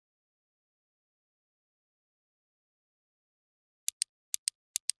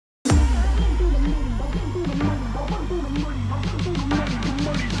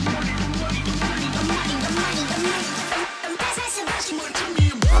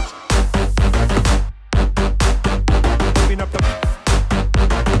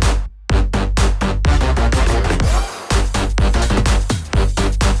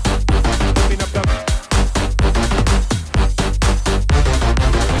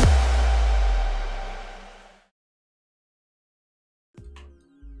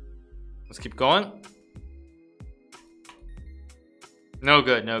Let's keep going. No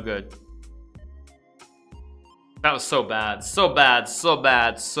good, no good. That was so bad, so bad, so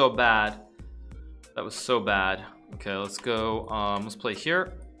bad, so bad. That was so bad. Okay, let's go. Let's play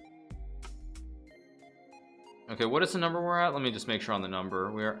here. Okay, what is the number we're at? Let me just make sure on the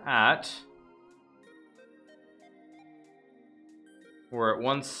number. We're at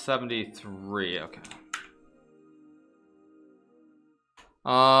 173. Okay.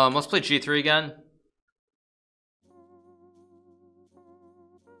 Let's play G3 again.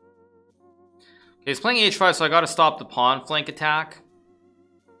 Okay, he's playing H5, so I gotta stop the pawn flank attack.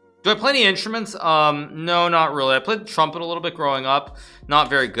 Do I play any instruments? No, not really. I played trumpet a little bit growing up. Not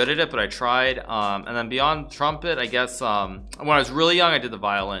very good at it, but I tried. And then beyond trumpet, I guess when I was really young, I did the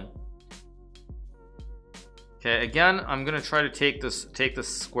violin. Okay, again, I'm gonna try to take this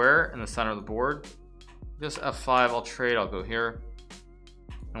square in the center of the board. Just F5, I'll trade, I'll go here.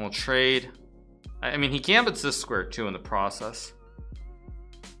 And we'll trade. I mean, he gambits this square too in the process.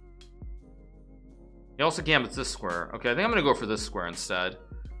 He also gambits this square. Okay, I think I'm gonna go for this square instead.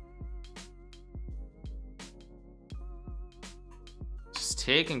 Just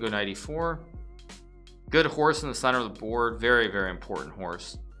take and go knight e4. Good horse in the center of the board. Very, very important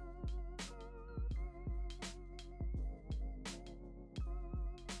horse.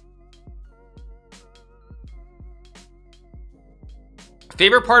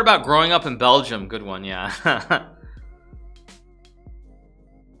 Favorite part about growing up in Belgium? Good one, yeah.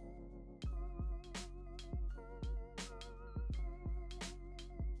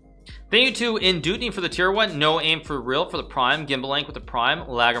 Thank you to In Dutney for the tier 1. No Aim for Real for the prime. Gimbalank with the prime.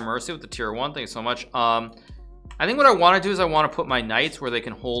 Lagger Mercy with the tier 1. Thank you so much. I think what I want to do is I want to put my knights where they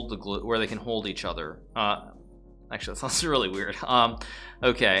can hold the glue, where they can hold each other. Actually, that sounds really weird.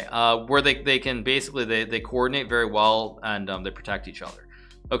 Okay, where they can basically they coordinate very well and they protect each other.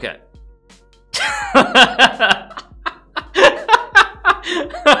 Okay.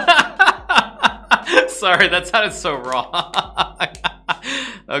 Sorry, that sounded so wrong.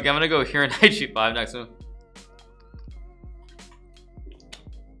 Okay, I'm gonna go here and knight g5 next move.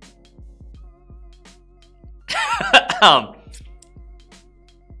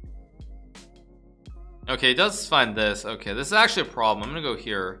 Okay, he does find this. Okay, this is actually a problem. I'm gonna go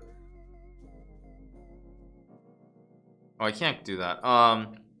here. Oh, I can't do that.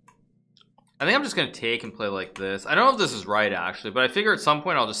 I think I'm just gonna take and play like this. I don't know if this is right actually, but I figure at some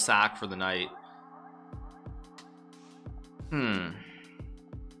point I'll just sack for the knight.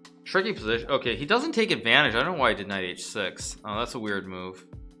 Tricky position. Okay, he doesn't take advantage. I don't know why he did knight h6. Oh, that's a weird move.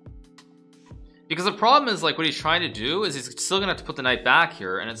 Because the problem is, like, what he's trying to do is he's still gonna have to put the knight back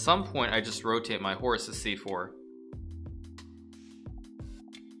here, and at some point I just rotate my horse to c4.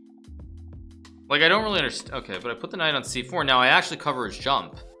 Like, I don't really understand. Okay, but I put the knight on c4. Now I actually cover his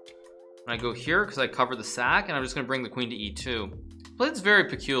jump. And I go here because I cover the sack, and I'm just gonna bring the queen to e2. Played this very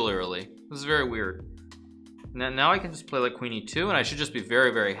peculiarly. This is very weird. Now I can just play like queen e2, and I should just be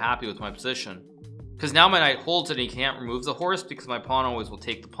very, very happy with my position. Because now my knight holds it and he can't remove the horse because my pawn always will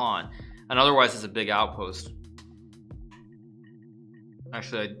take the pawn. And otherwise it's a big outpost.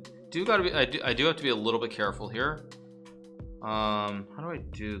 Actually, I do have to be a little bit careful here. How do I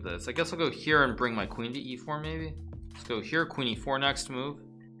do this? I guess I'll go here and bring my queen to e4 maybe. Let's go here, queen e4 next move.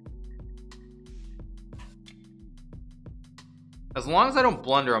 As long as I don't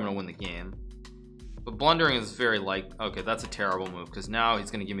blunder, I'm gonna win the game. But blundering is very okay, that's a terrible move because now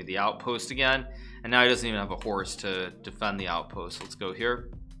he's gonna give me the outpost again, and now he doesn't even have a horse to defend the outpost. Let's go here.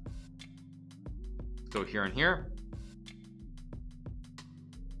 Let's go here and here.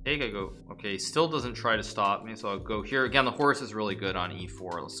 Take, I go. Okay, he still doesn't try to stop me, so I'll go here. Again, the horse is really good on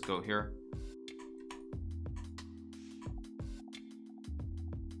e4. Let's go here.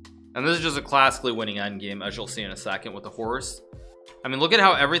 And this is just a classically winning endgame, as you'll see in a second with the horse. I mean, look at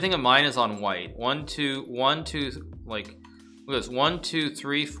how everything of mine is on white. 1, 2, like, look at this. 1, 2,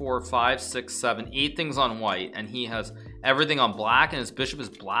 3, 4, 5, 6, 7, 8 things on white, and he has everything on black, and his bishop is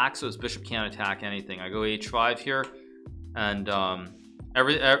black, so his bishop can't attack anything. I go h5 here, and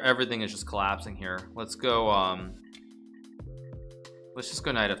everything is just collapsing here. Let's go. Let's just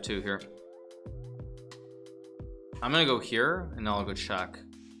go knight f2 here. I'm gonna go here, and now I'll go check.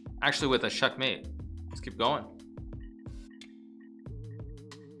 Actually, with a checkmate. Let's keep going.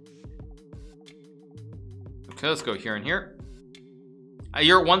 Okay, let's go here and here.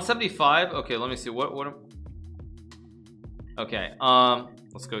 You're at 175. Okay, let me see what. Okay,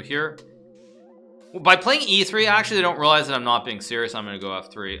 let's go here. Well, by playing e3, actually, they don't realize that I'm not being serious. I'm gonna go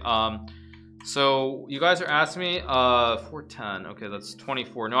f3. So you guys are asking me 410. Okay, that's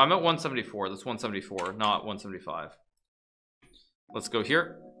 24. No, I'm at 174. That's 174, not 175. Let's go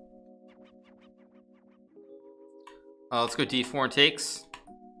here. Let's go d4 and takes.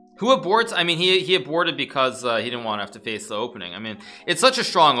 Who aborts? I mean, he aborted because he didn't want to have to face the opening. I mean, it's such a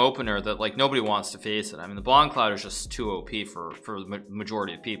strong opener that like nobody wants to face it. I mean, the Bongcloud is just too OP for the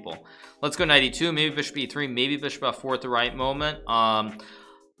majority of people. Let's go knight e2, maybe bishop e3, maybe bishop f4 at the right moment.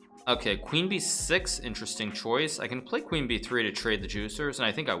 Okay, queen b6, interesting choice. I can play queen b3 to trade the juicers, and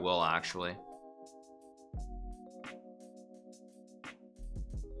I think I will actually.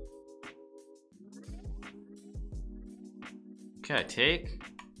 Okay, I take.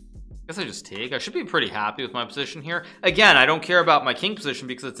 I guess I just take. I should be pretty happy with my position here. Again, I don't care about my king position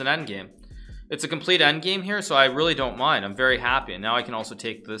because it's an endgame. It's a complete endgame here, so I really don't mind. I'm very happy. And now I can also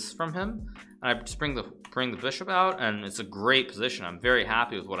take this from him. And I just bring the bishop out, and it's a great position. I'm very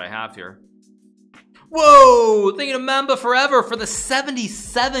happy with what I have here. Whoa! Thank you to Mamba Forever for the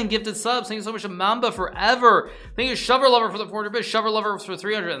 77 gifted subs. Thank you so much to Mamba Forever. Thank you to Shover Lover for the 400 bits. Shover Lover for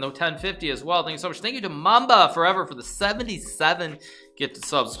 300 and the 1050 as well. Thank you so much. Thank you to Mamba Forever for the 77 gifted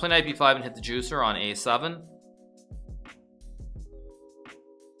subs. Let's play knight b5 and hit the juicer on a7.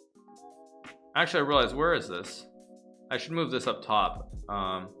 Actually, I realized, where is this? I should move this up top.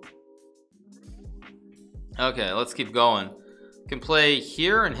 Okay, let's keep going. Can play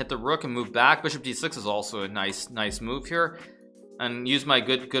here and hit the rook and move back. Bishop d6 is also a nice move here, and use my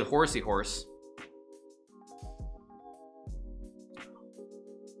good horsey horse.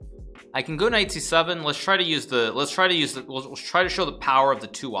 I can go knight c7. Let's try to show the power of the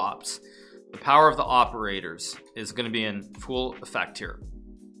two ops. The power of the operators is going to be in full effect here.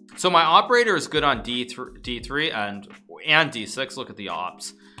 So my operator is good on d3 and d6. Look at the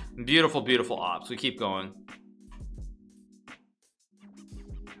ops. Beautiful, beautiful ops. We keep going.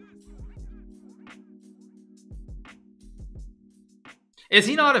 Is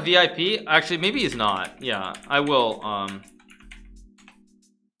he not a VIP? Actually, maybe he's not. Yeah, I will.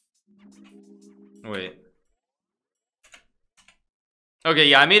 Wait. Okay,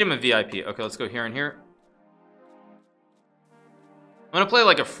 yeah, I made him a VIP. Okay, let's go here and here. I'm gonna play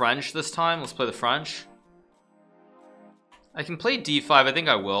like a French this time. Let's play the French. I can play d5. I think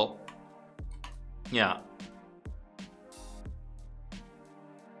I will. Yeah.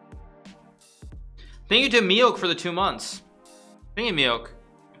 Thank you to Miok for the 2 months. Thank you, Miok.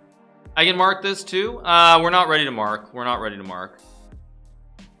 I can mark this too. We're not ready to mark. We're not ready to mark.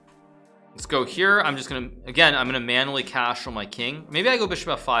 Let's go here. I'm just gonna, again, I'm gonna manually castle my king. Maybe I go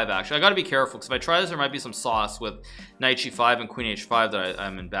bishop f5 actually. I gotta be careful because if I try this, there might be some sauce with knight g5 and queen h5 that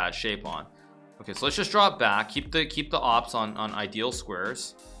I'm in bad shape on. Okay, so let's just drop back. Keep the ops on ideal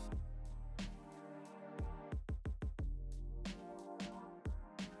squares.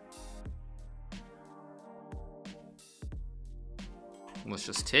 Let's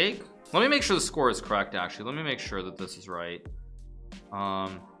just take. Let me make sure the score is correct actually. Let me make sure that this is right.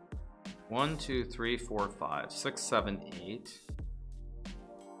 1 2 3 4 5 6 7 8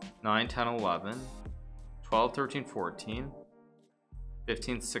 9 10 11 12 13 14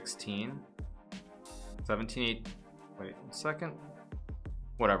 15 16 17 8. Wait a second.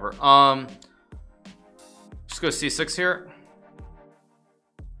 Whatever. Just go c6 here.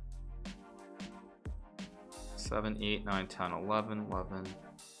 7 8 9 10 11 11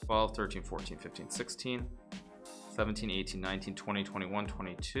 12 13 14 15 16 17 18 19 20 21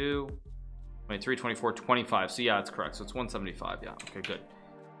 22 23 24 25. So yeah, it's correct. So it's 175. Yeah, okay, good.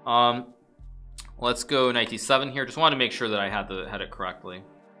 Let's go knight d7 here. Just wanted to make sure that I had it correctly.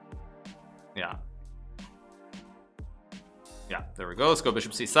 Yeah, there we go. Let's go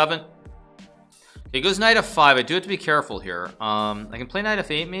bishop c7. Okay, goes knight f5. I do have to be careful here. I can play knight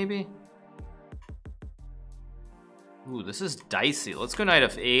f8 maybe. Ooh, this is dicey. Let's go knight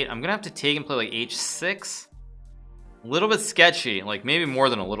f8. I'm gonna have to take and play like h6. A little bit sketchy, like maybe more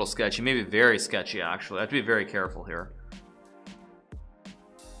than a little sketchy, maybe very sketchy actually. I have to be very careful here.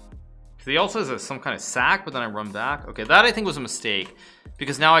 He also has some kind of sack, but then I run back. Okay, that I think was a mistake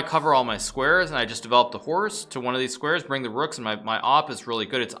because now I cover all my squares and I just developed the horse to one of these squares, bring the rooks, and my op is really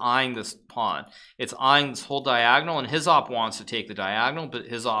good. It's eyeing this pawn. It's eyeing this whole diagonal, and his op wants to take the diagonal, but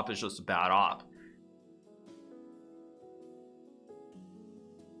his op is just a bad op.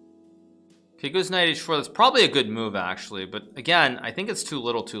 If he goes knight h4, that's probably a good move actually, but again, I think it's too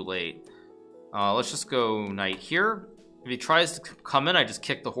little too late. Let's just go knight here. If he tries to come in, I just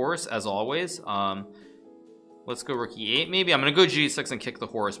kick the horse as always. Let's go rook e8 maybe. I'm gonna go g6 and kick the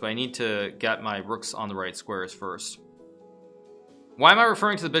horse, but I need to get my rooks on the right squares first. Why am I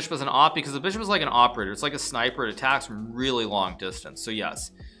referring to the bishop as an op? Because the bishop is like an operator. It's like a sniper. It attacks from really long distance. So yes.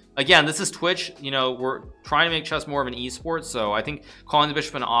 Again, this is Twitch. You know, we're trying to make chess more of an esport, so I think calling the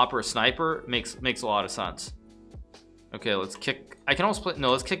bishop an op or a sniper makes a lot of sense. Okay, let's kick. I can also play.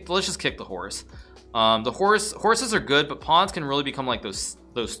 No, let's just kick the horse. The horses are good, but pawns can really become like those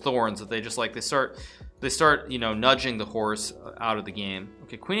thorns that they just like they start you know, nudging the horse out of the game.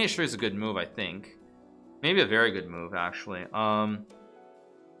 Okay, queen h3 is a good move, I think. Maybe a very good move, actually. And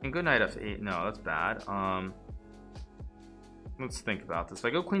good knight f8. No, that's bad. Let's think about this. If I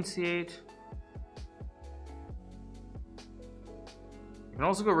go queen c8, I can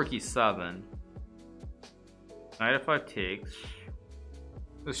also go rook e7. Knight f5 takes.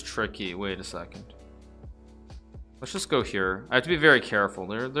 This is tricky. Wait a second. Let's just go here. I have to be very careful.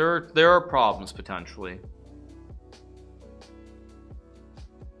 There are problems potentially.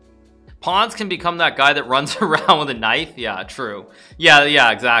 Pawns can become that guy that runs around with a knife. Yeah, true.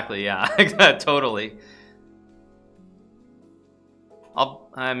 Yeah, exactly. Yeah, totally.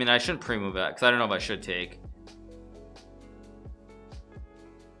 I mean, I shouldn't pre-move that because I don't know if I should take.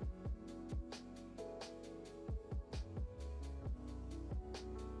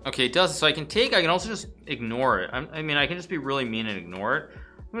 Okay, it does. So I can take. I can also just ignore it. I mean, I can just be really mean and ignore it.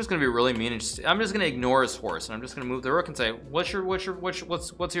 I'm just gonna be really mean and I'm just gonna ignore his horse, and I'm just gonna move the rook and say, what's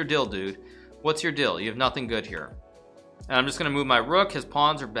your deal, dude? What's your deal? You have nothing good here. And I'm just gonna move my rook. His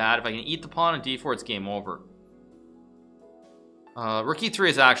pawns are bad. If I can eat the pawn on d4, it's game over. Rook e3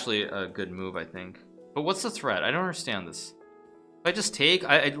 is actually a good move, I think. But what's the threat? I don't understand this. If I just take,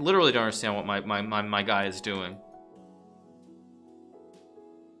 I literally don't understand what my guy is doing.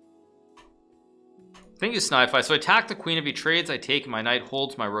 I think you snipe. So I attack the queen. If he trades, I take. My knight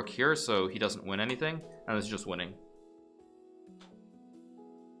holds my rook here, so he doesn't win anything. And it's just winning.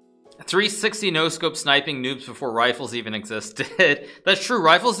 360 no-scope sniping noobs before rifles even existed. That's true.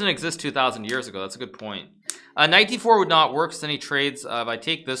 Rifles didn't exist 2,000 years ago. That's a good point. Knight d4 would not work, so then he trades. If I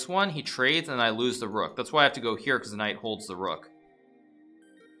take this one, he trades, and I lose the rook. That's why I have to go here, because the knight holds the rook.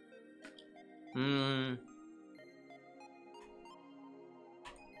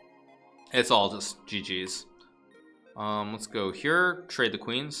 It's all just GG's. Let's go here. Trade the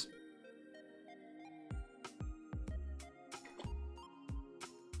queens.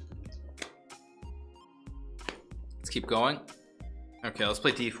 Let's keep going. Okay, let's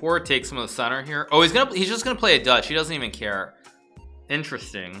play d4. Take some of the center here. Oh, he's just gonna play a Dutch. He doesn't even care.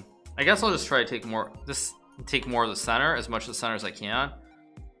 Interesting. I guess I'll just try to take more. Take more of the center, as much of the center as I can.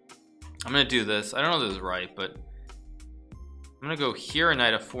 I'm gonna do this. I don't know if this is right, but I'm gonna go here and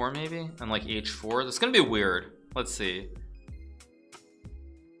knight f4 maybe, and like h4. This is gonna be weird. Let's see.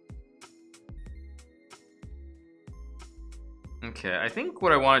 Okay, I think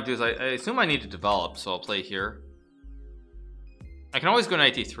what I want to do is I assume I need to develop, so I'll play here. I can always go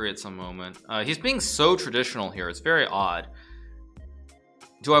knight d3 at some moment. He's being so traditional here. It's very odd.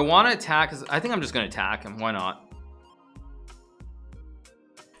 Do I want to attack? I think I'm just going to attack him. Why not?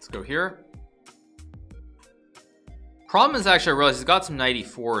 Let's go here. Problem is, actually, I realized he's got some knight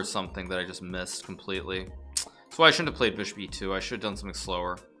e4 or something that I just missed completely. That's why I shouldn't have played bishop e2. I should have done something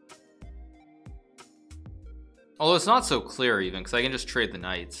slower. Although it's not so clear even, because I can just trade the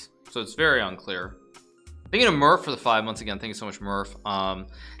knights. So it's very unclear. Thinking of Murph for the 5 months again. Thank you so much, Murph. Now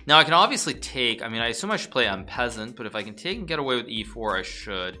I can obviously take. I mean, I assume I should play I'm peasant, but if I can take and get away with e4, I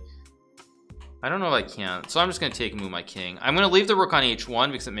should. I don't know if I can. So I'm just going to take and move my king. I'm going to leave the rook on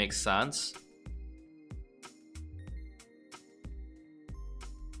h1 because it makes sense.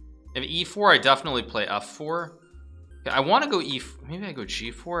 If e4, I definitely play f4. Okay, I want to go maybe I go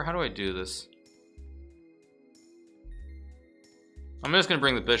g4. How do I do this? I'm just going to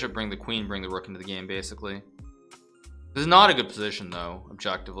bring the bishop, bring the queen, bring the rook into the game, basically. This is not a good position, though,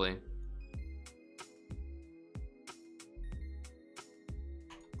 objectively.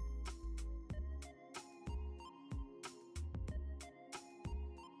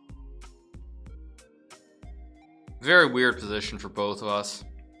 Very weird position for both of us.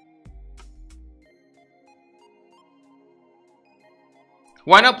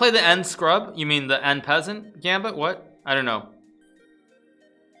 Why not play the end scrub? You mean the end peasant gambit? What? I don't know.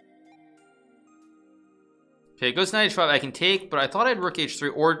 Okay, it goes knight h5. I can take, but I thought I had rook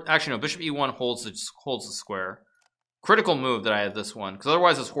h3, or actually no, bishop e1 holds the square. Critical move that I had this one, because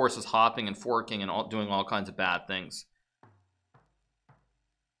otherwise this horse is hopping and forking and doing all kinds of bad things.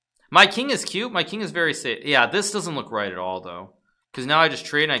 My king is cute. My king is very safe. Yeah, this doesn't look right at all though, because now I just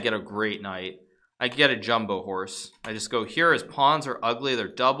trade and I get a great knight. I get a jumbo horse. I just go here. His pawns are ugly. They're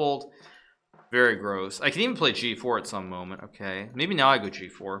doubled. Very gross. I can even play g4 at some moment. Okay, maybe now I go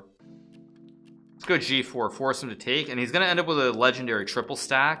g4. Let's go g4, force him to take, and he's going to end up with a legendary triple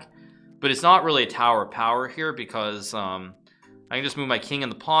stack, but it's not really a tower of power here because I can just move my king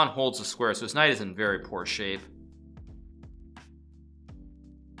and the pawn holds the square, so his knight is in very poor shape.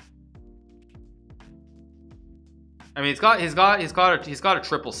 I mean, he's got a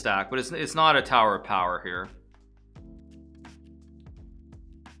triple stack, but it's not a tower of power here.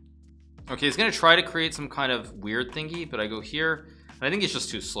 Okay, he's gonna try to create some kind of weird thingy, but I go here, and I think he's just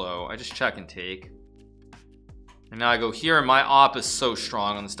too slow. I just check and take. And now I go here, and my op is so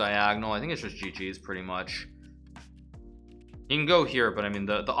strong on this diagonal. I think it's just GG's pretty much. You can go here, but I mean,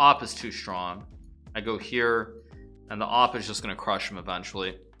 the op is too strong. I go here, and the op is just gonna crush him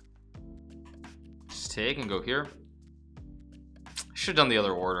eventually. Just take and go here. Should have done the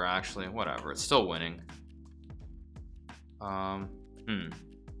other order, actually. Whatever, it's still winning. Let's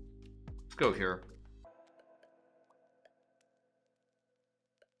go here.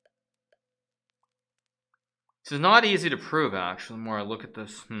 This is not easy to prove, actually, the more I look at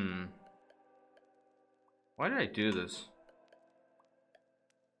this. Why did I do this?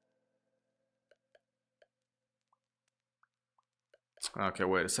 Okay,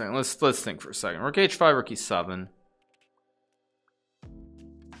 wait a second. Let's think for a second. Rook h5, rook e7.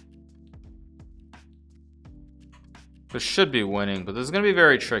 This should be winning, but this is going to be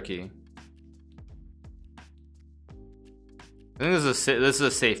very tricky. I think this is a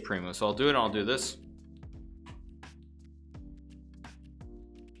safe primo, so I'll do it and I'll do this.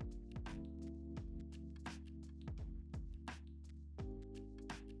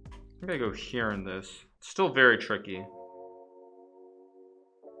 I'm gonna go here in this. It's still very tricky.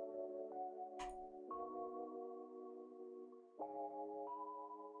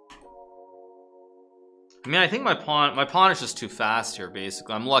 I mean, I think my pawn is just too fast here,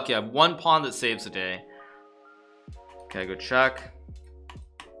 basically. I'm lucky. I have one pawn that saves the day. Okay, I go check.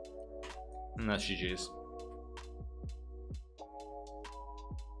 And that's GG's.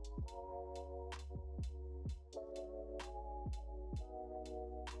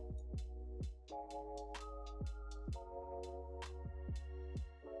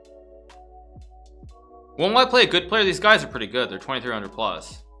 When I play a good player, these guys are pretty good. They're 2300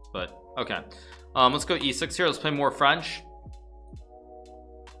 plus. But, okay. Let's go e6 here. Let's play more French.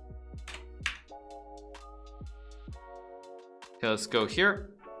 Okay, let's go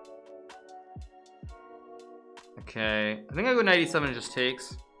here. Okay, I think I go knight e7 and just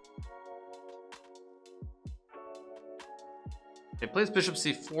takes. It plays bishop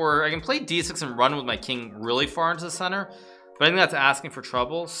c4. I can play d6 and run with my king really far into the center, but I think that's asking for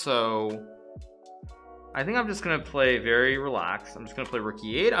trouble, so I think I'm just gonna play very relaxed. I'm just gonna play rook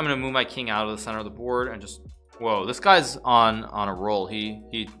e8. I'm gonna move my king out of the center of the board and just, whoa, this guy's on a roll.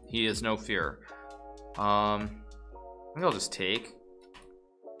 He has no fear. I think I'll just take.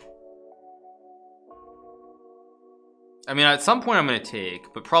 I mean, at some point I'm gonna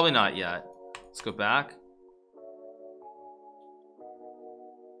take, but probably not yet. Let's go back.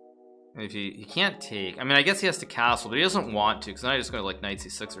 If he can't take, I mean, I guess he has to castle, but he doesn't want to, because then I just go like knight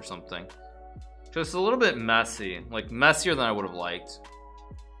c6 or something. Just a little bit messy, like messier than I would have liked.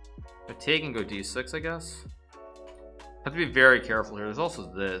 I take and go d6, I guess. Have to be very careful here. There's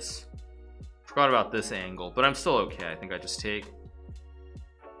also this. Forgot about this angle, but I'm still okay. I think I just take.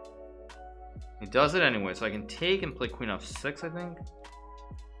 He does it anyway, so I can take and play queen f6, I think.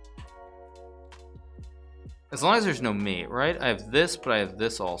 As long as there's no mate, right? I have this, but I have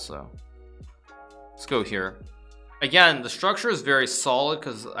this also. Let's go here. Again, the structure is very solid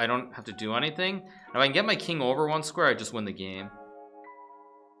because I don't have to do anything. If I can get my king over one square, I just win the game.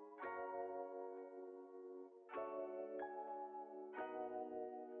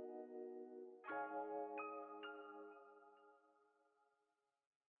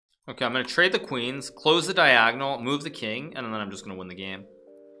 Okay, I'm going to trade the queens, close the diagonal, move the king, and then I'm just going to win the game.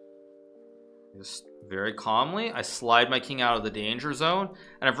 Just very calmly, I slide my king out of the danger zone,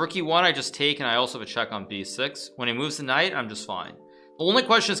 and if rook e1, I just take, and I also have a check on b6. When he moves the knight, I'm just fine. The only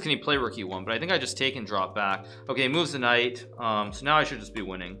question is, can he play rook e1? But I think I just take and drop back. Okay, he moves the knight, so now I should just be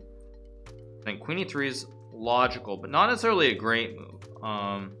winning. I think queen e3 is logical, but not necessarily a great move.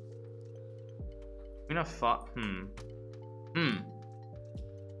 Queen f5.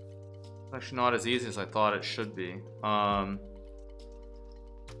 It's actually not as easy as I thought it should be. I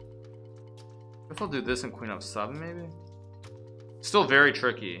guess I'll do this in queen f7 maybe. Still very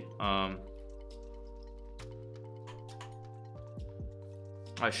tricky. I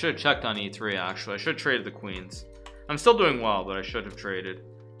should have checked on e3 actually. I should have traded the queens. I'm still doing well, but I should have traded.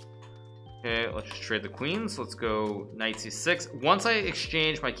 Okay, let's just trade the queens. Let's go knight c6. Once I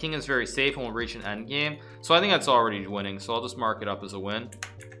exchange, my king is very safe and will reach an endgame. So I think that's already winning. So I'll just mark it up as a win.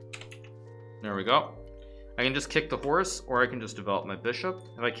 There we go. I can just kick the horse, or I can just develop my bishop.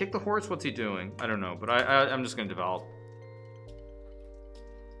 If I kick the horse, what's he doing? I don't know, but I'm just going to develop.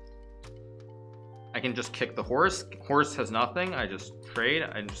 I can just kick the horse. Horse has nothing. I just trade.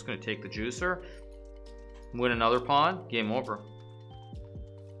 I'm just going to take the juicer. Win another pawn. Game over.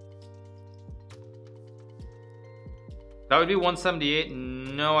 That would be 178.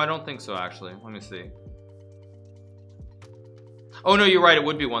 No, I don't think so, actually. Let me see. Oh, no, you're right. It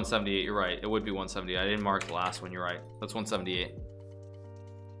would be 178. You're right. It would be 178. I didn't mark the last one. You're right. That's 178.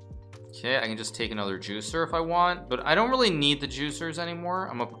 Okay, I can just take another juicer if I want, but I don't really need the juicers anymore.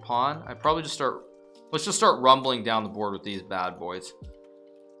 I'm up a pawn. I probably just start... Let's just start rumbling down the board with these bad boys.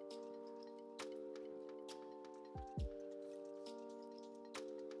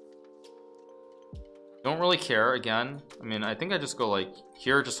 Don't really care again. I mean, I think I just go like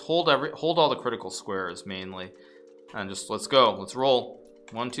here, just hold all the critical squares mainly, and just let's go. Let's roll.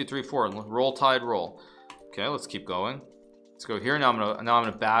 1, 2, 3, 4. Roll, tide, roll. Okay, let's keep going. Let's go here. Now I'm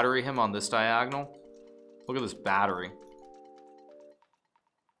gonna battery him on this diagonal. Look at this battery.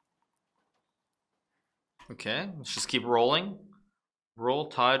 Okay, let's just keep rolling. Roll,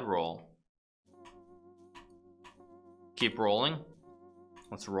 tide, roll. Keep rolling.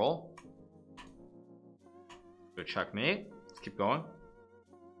 Let's roll. Good checkmate. Let's keep going.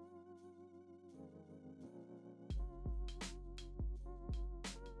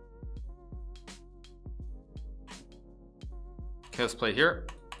 Okay, let's play here.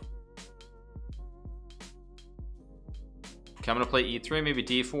 Okay, I'm gonna play e3, maybe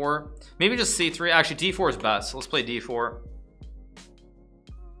d4, maybe just c3. Actually, d4 is best. Let's play d4.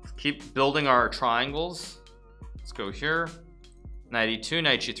 Let's keep building our triangles. Let's go here. Knight e2,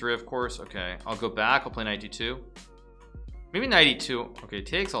 knight g3, of course. Okay, I'll go back. I'll play knight d2. Maybe knight e2. Okay,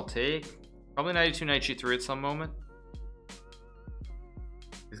 takes. I'll take. Probably knight e2, knight g3 at some moment.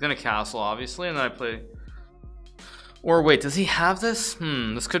 He's gonna castle, obviously, and then I play. Or wait, does he have this?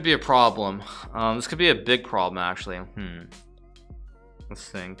 This could be a problem. This could be a big problem, actually. Let's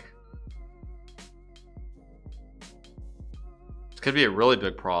think. This could be a really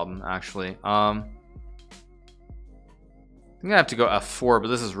big problem, actually. I think I have to go f4, but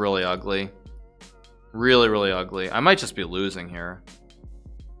this is really ugly. Really, really ugly. I might just be losing here.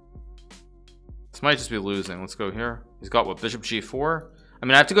 This might just be losing. Let's go here. He's got what? Bishop g4? I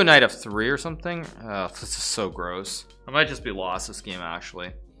mean, I have to go knight f3 or something. This is so gross. I might just be lost this game,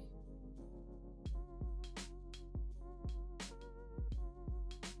 actually.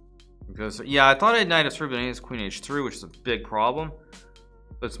 Because, yeah, I thought I had knight f3, but I need queen h3, which is a big problem.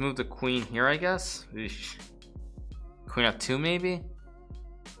 Let's move the queen here, I guess. Eesh. Queen f2, maybe?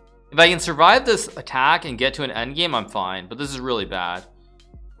 If I can survive this attack and get to an endgame, I'm fine. But this is really bad.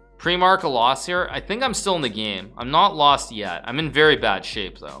 Pre-mark a loss here. I think I'm still in the game. I'm not lost yet. I'm in very bad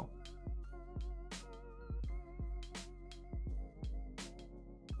shape, though.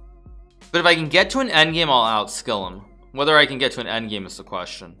 But if I can get to an endgame, I'll outskill him. Whether I can get to an endgame is the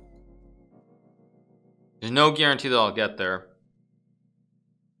question. There's no guarantee that I'll get there.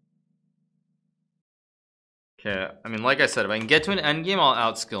 Okay, I mean, like I said, if I can get to an endgame, I'll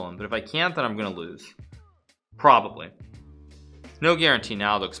outskill him. But if I can't, then I'm going to lose. Probably. No guarantee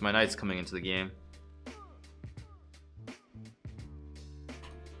now, though, because my knight's coming into the game.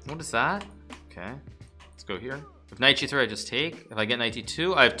 What is that? Okay, let's go here. If knight g3, I just take. If I get knight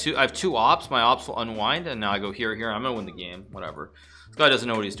d2, I have two ops. My ops will unwind, and now I go here. I'm going to win the game. Whatever. This guy doesn't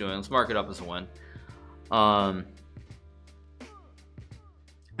know what he's doing. Let's mark it up as a win.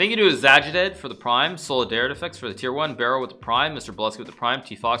 Thank you to Zajaded for the Prime, Solidaritefix for the Tier 1, Barrow with the Prime, Mr. Blusky with the Prime,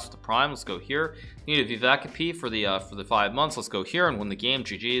 T-Fox with the Prime. Let's go here. Thank you to Vivekapi for the 5 months. Let's go here and win the game.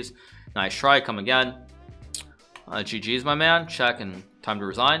 GG's. Nice try. Come again. GG's, my man. Check and time to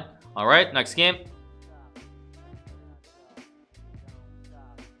resign. All right, next game.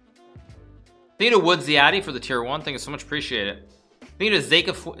 Thank you to Woodsiati for the Tier 1. Thank you so much. Appreciate it. Thank you to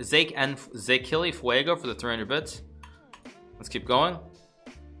Zekili Fuego for the 300 bits. Let's keep going.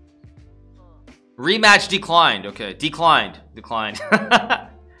 Rematch declined. Okay, declined.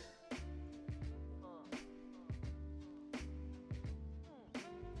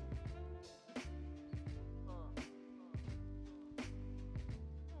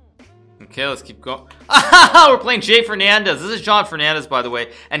 Okay, let's keep going. We're playing Jay Fernandez. This is John Fernandez, by the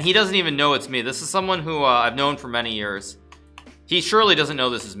way, and he doesn't even know it's me. This is someone who I've known for many years. He surely doesn't know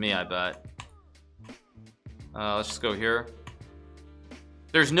this is me, I bet. Let's just go here.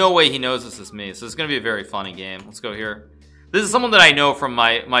 There's no way he knows this is me, so it's going to be a very funny game. Let's go here. This is someone that I know from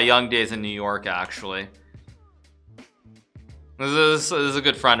my young days in New York, actually. This is a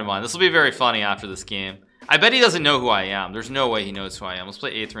good friend of mine. This will be very funny after this game. I bet he doesn't know who I am. There's no way he knows who I am. Let's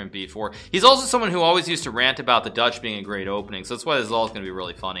play a3 and b4. He's also someone who always used to rant about the Dutch being a great opening, so that's why this is always going to be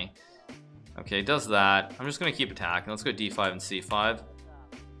really funny. Okay, he does that. I'm just going to keep attacking. Let's go d5 and c5.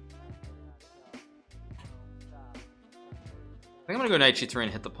 I think I'm gonna go knight g3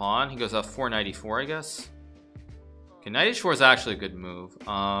 and hit the pawn. He goes f4, knight e4, I guess. Okay, knight h4 is actually a good move.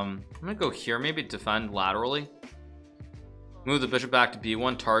 I'm gonna go here, maybe defend laterally. Move the bishop back to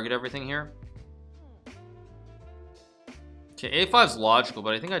b1, target everything here. Okay, a5 is logical,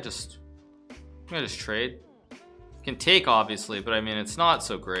 but I think I just trade. Can take, obviously, but I mean, it's not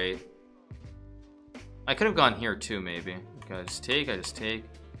so great. I could have gone here too, maybe. Okay, I just take.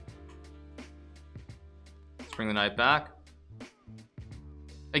 Let's bring the knight back.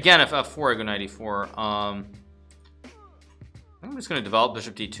 Again, if f4, I go knight e4. I'm just going to develop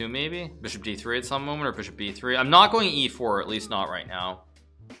bishop d2, maybe. Bishop d3 at some moment, or bishop b3. I'm not going e4, at least not right now.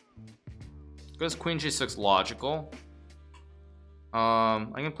 Goes queen g6, logical.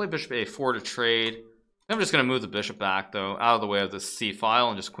 I'm going to play bishop a4 to trade. I'm just going to move the bishop back, though, out of the way of this c file,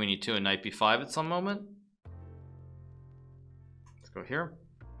 and just queen e2 and knight b5 at some moment. Let's go here.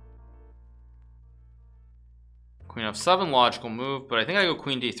 Queen f7, logical move, but I think I go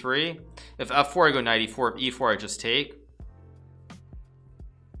queen d3. If f4, I go knight e4. If e4, I just take.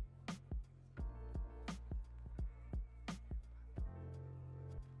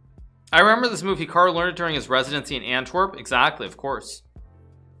 I remember this move. Hikaru learned it during his residency in Antwerp. Exactly, of course.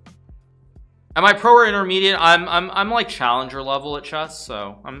 Am I pro or intermediate? I'm like challenger level at chess,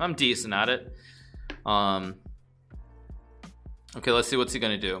 so I'm decent at it. Okay, let's see what's he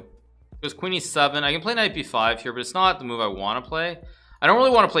gonna do. Goes queen e7. I can play knight b5 here, but it's not the move I want to play. I don't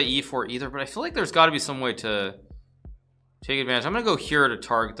really want to play e4 either, but I feel like there's got to be some way to take advantage. I'm gonna go here to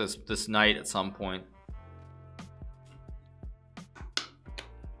target this knight at some point.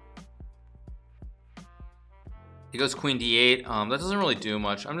 He goes queen d8. That doesn't really do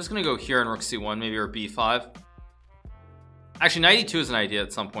much. I'm just gonna go here and rook c1, maybe, or b5. Actually, knight e2 is an idea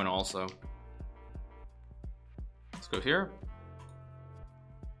at some point also. Let's go here.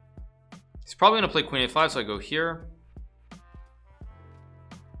 He's probably gonna play queen a5, so I go here.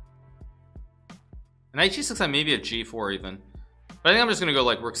 Knight g6, I maybe at g4 even. But I think I'm just gonna go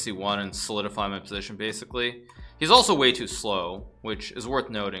like rook c1 and solidify my position basically. He's also way too slow, which is worth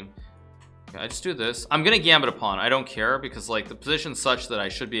noting. Okay, I just do this. I'm gonna gambit a pawn. I don't care because like the position's such that I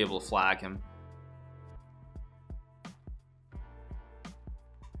should be able to flag him.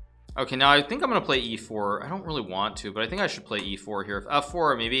 Okay, now I think I'm gonna play e4. I don't really want to, but I think I should play e4 here. If f4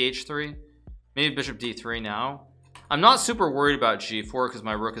 or maybe h3, maybe bishop d3 now. I'm not super worried about g4 because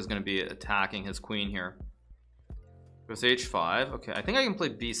my rook is gonna be attacking his queen here. Goes h5. Okay, I think I can play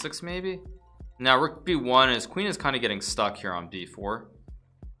b6 maybe. Now rook b1, his queen is kind of getting stuck here on b4.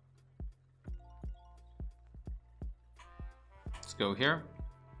 Let's go here.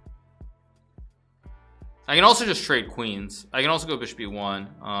 I can also just trade queens. I can also go bishop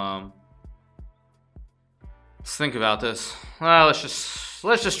b1. Let's think about this.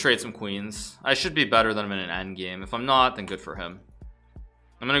 Let's just trade some queens. I should be better than him in an end game. If I'm not, then good for him.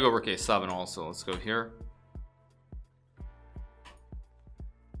 I'm gonna go rook a7 also. Let's go here.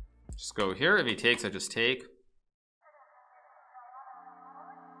 Just go here. If he takes, I just take.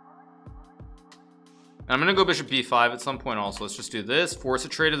 I'm gonna go bishop b5 at some point also. Let's just do this, force a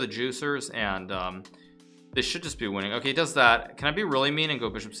trade of the juicers, and they should just be winning. Okay, he does that. Can I be really mean and go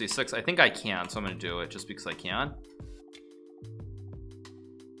bishop c6? I think I can, so I'm gonna do it just because I can.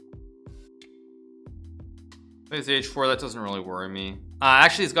 Plays h4. That doesn't really worry me.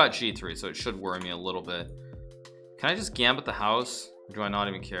 Actually, he's got g3, so it should worry me a little bit. Can I just gambit the house, or do I not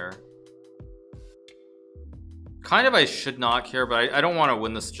even care? Kind of, I should not care, but I don't want to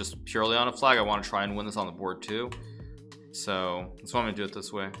win this just purely on a flag. I want to try and win this on the board too. So that's why I'm gonna do it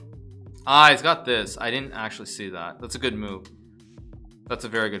this way. He's got this. I didn't actually see that. That's a good move. That's a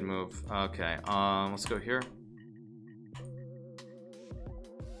very good move. Okay, let's go here.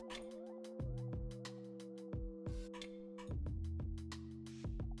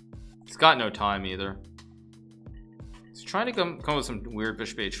 He's got no time either. He's trying to come with some weird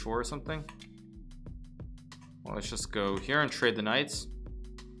bishop h4 or something. Well, let's just go here and trade the knights.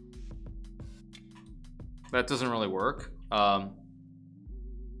 That doesn't really work. Thank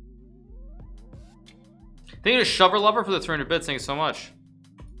you to Shover Lover for the 300 bits. Thank you so much.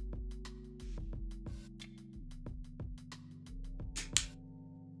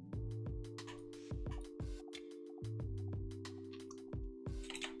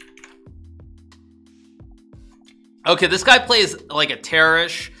 Okay, this guy plays like a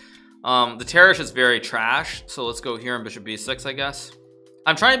terrorish. The terrorish is very trash, so let's go here on bishop b6, I guess.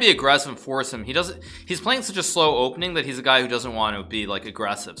 I'm trying to be aggressive and force him. He's playing such a slow opening that he's a guy who doesn't want to be like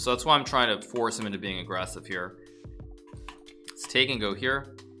aggressive, so that's why I'm trying to force him into being aggressive here. Let's take and go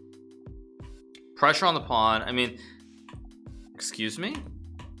here. Pressure on the pawn. I mean, excuse me,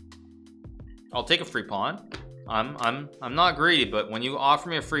 I'll take a free pawn. I'm not greedy, but when you offer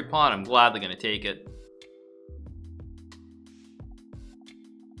me a free pawn, I'm gladly gonna take it.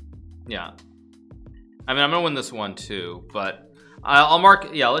 Yeah. I mean, I'm gonna win this one too, but I'll mark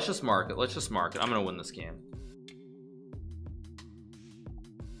it. Yeah, let's just mark it. Let's just mark it. I'm gonna win this game.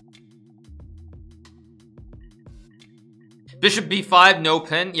 Bishop b5, no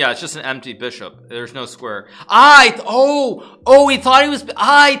pin. Yeah, it's just an empty bishop. There's no square. He thought he was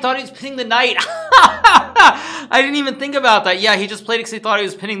pinning the knight. I didn't even think about that. Yeah, he just played it because he thought he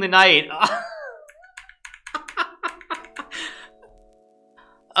was pinning the knight.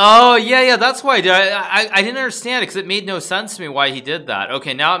 Oh, yeah, that's why I did. I didn't understand it because it made no sense to me why he did that.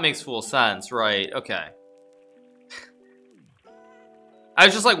 Okay, now it makes full sense. Right, okay. I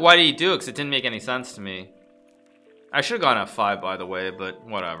was just like, why did he do it? Because it didn't make any sense to me. I should have gone F5, by the way, but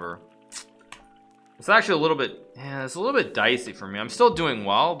whatever. It's actually a little bit, yeah, it's a little bit dicey for me. I'm still doing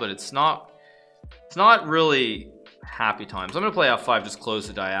well, but it's not really happy times. I'm gonna play F5, just close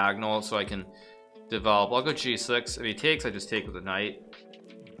the diagonal so I can develop. I'll go G6. If he takes, I just take with the knight.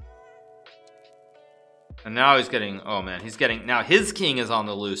 And now he's getting, oh man, he's getting, now his king is on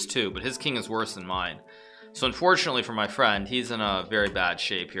the loose too, but his king is worse than mine. So unfortunately for my friend, he's in a very bad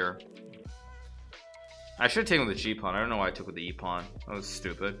shape here. I should have taken with the G pawn. I don't know why I took with the E pawn. That was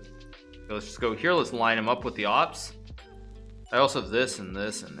stupid. Okay, let's just go here. Let's line him up with the ops. I also have this, and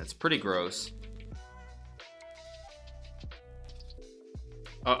it's pretty gross.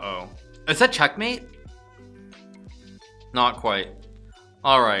 Uh-oh. Is that checkmate? Not quite.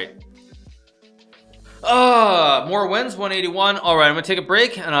 Alright. More wins, 181. Alright, I'm gonna take a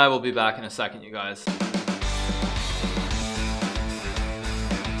break, and I will be back in a second, you guys.